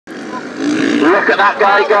look at that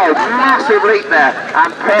guy go. Massive leap there, and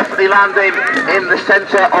perfectly landing in the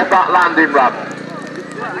centre of that landing ramp.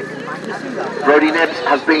 Brodie Knibbs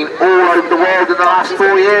has been all over the world in the last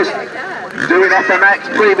 4 years, doing FMX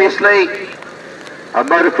previously. A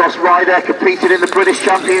motocross rider, competed in the British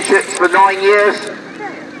Championships for 9 years.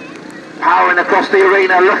 Powering across the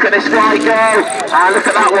arena. Look at this guy go. And look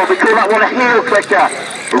at that one. We call that one a heel clicker.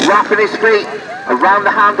 Wrapping his feet around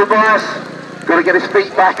the handlebars. Got to get his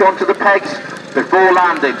feet back onto the pegs before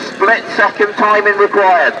landing. Split second timing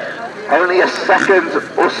required. Only a second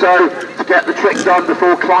or so to get the trick done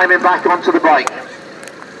before climbing back onto the bike.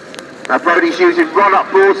 Now Brodie's using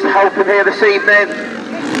run-up boards to help him here this evening.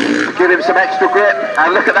 Give him some extra grip.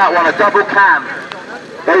 And look at that one, a double cam.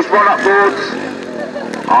 Those run-up boards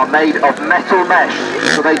are made of metal mesh,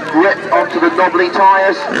 so they grip onto the knobbly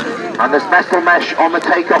tyres, and there's metal mesh on the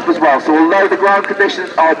takeoff as well. So although the ground conditions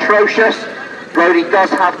are atrocious, Brodie does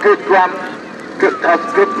have good grip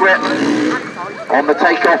on the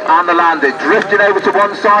takeoff and the landing. Drifting over to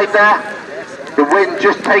one side there, the wind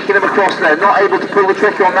just taking him across there, not able to pull the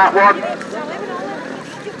trick on that one.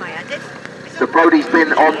 So Brodie's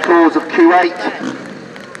been on tours of Kuwait,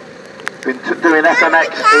 been doing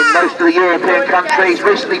FMX in most of the European countries,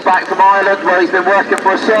 recently back from Ireland where he's been working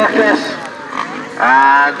for a circus,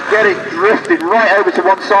 and getting drifted right over to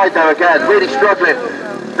one side there again, really struggling.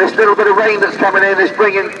 This little bit of rain that's coming in is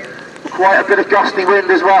bringing quite a bit of gusty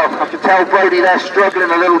wind as well. I can tell Brodie there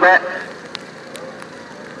struggling a little bit,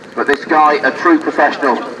 but this guy, a true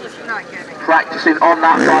professional, practicing on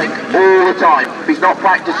that bike all the time. If he's not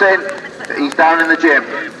practicing, he's down in the gym.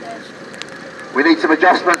 We need some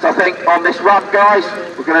adjustments, I think, on this ramp, guys.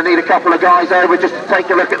 We're going to need a couple of guys over just to take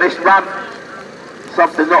a look at this ramp.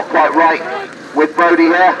 Something not quite right with Brodie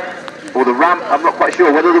here, or the ramp. I'm not quite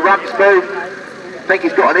sure whether the ramp's moved. I think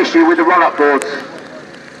he's got an issue with the run-up boards.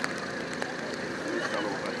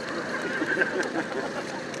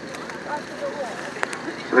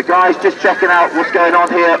 So the guys just checking out what's going on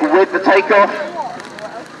here with the takeoff.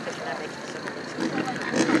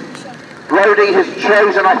 Brodie has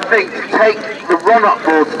chosen, I think, to take the run-up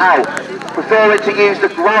boards out, preferring to use the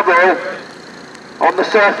gravel on the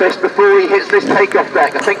surface before he hits this takeoff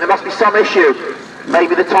deck. I think there must be some issue.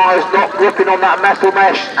 Maybe the tyre's not gripping on that metal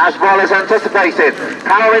mesh as well as anticipated.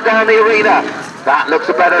 Powering down the arena. That looks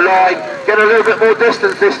a better line. Get a little bit more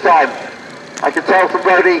distance this time. I can tell from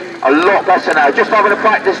Brodie a lot better now. Just having a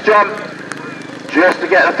practice jump, just to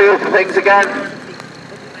get a feel for things again.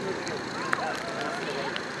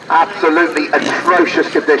 Absolutely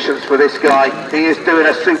atrocious conditions for this guy. He is doing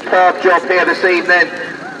a superb job here this evening.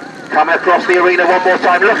 Coming across the arena one more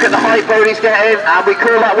time. Look at the height Brodie's getting, and we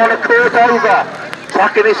call that one a court over.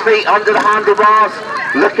 Tucking his feet under the handlebars,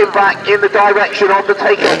 looking back in the direction of the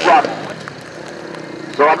takeoff run.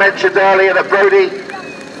 So I mentioned earlier that Brodie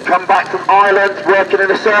come back from Ireland, working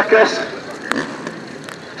in a circus.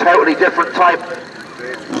 Totally different type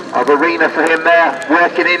of arena for him there,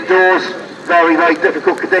 working indoors. Very, very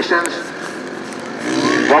difficult conditions.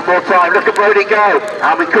 One more time, look at Brodie go,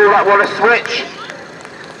 and we call that one a switch.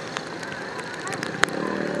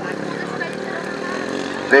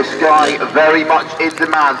 This guy very much in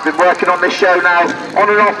demand. Been working on this show now on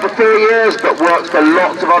and off for 4 years, but works for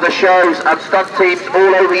lots of other shows and stunt teams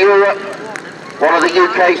all over Europe. One of the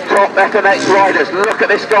UK's top FMX riders. Look at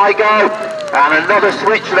this guy go, and another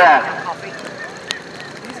switch there.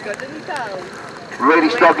 Really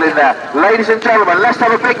struggling there. Ladies and gentlemen, let's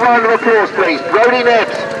have a big round of applause, please. Brodie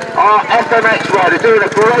Knibbs, our FMX rider, doing a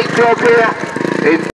great job here in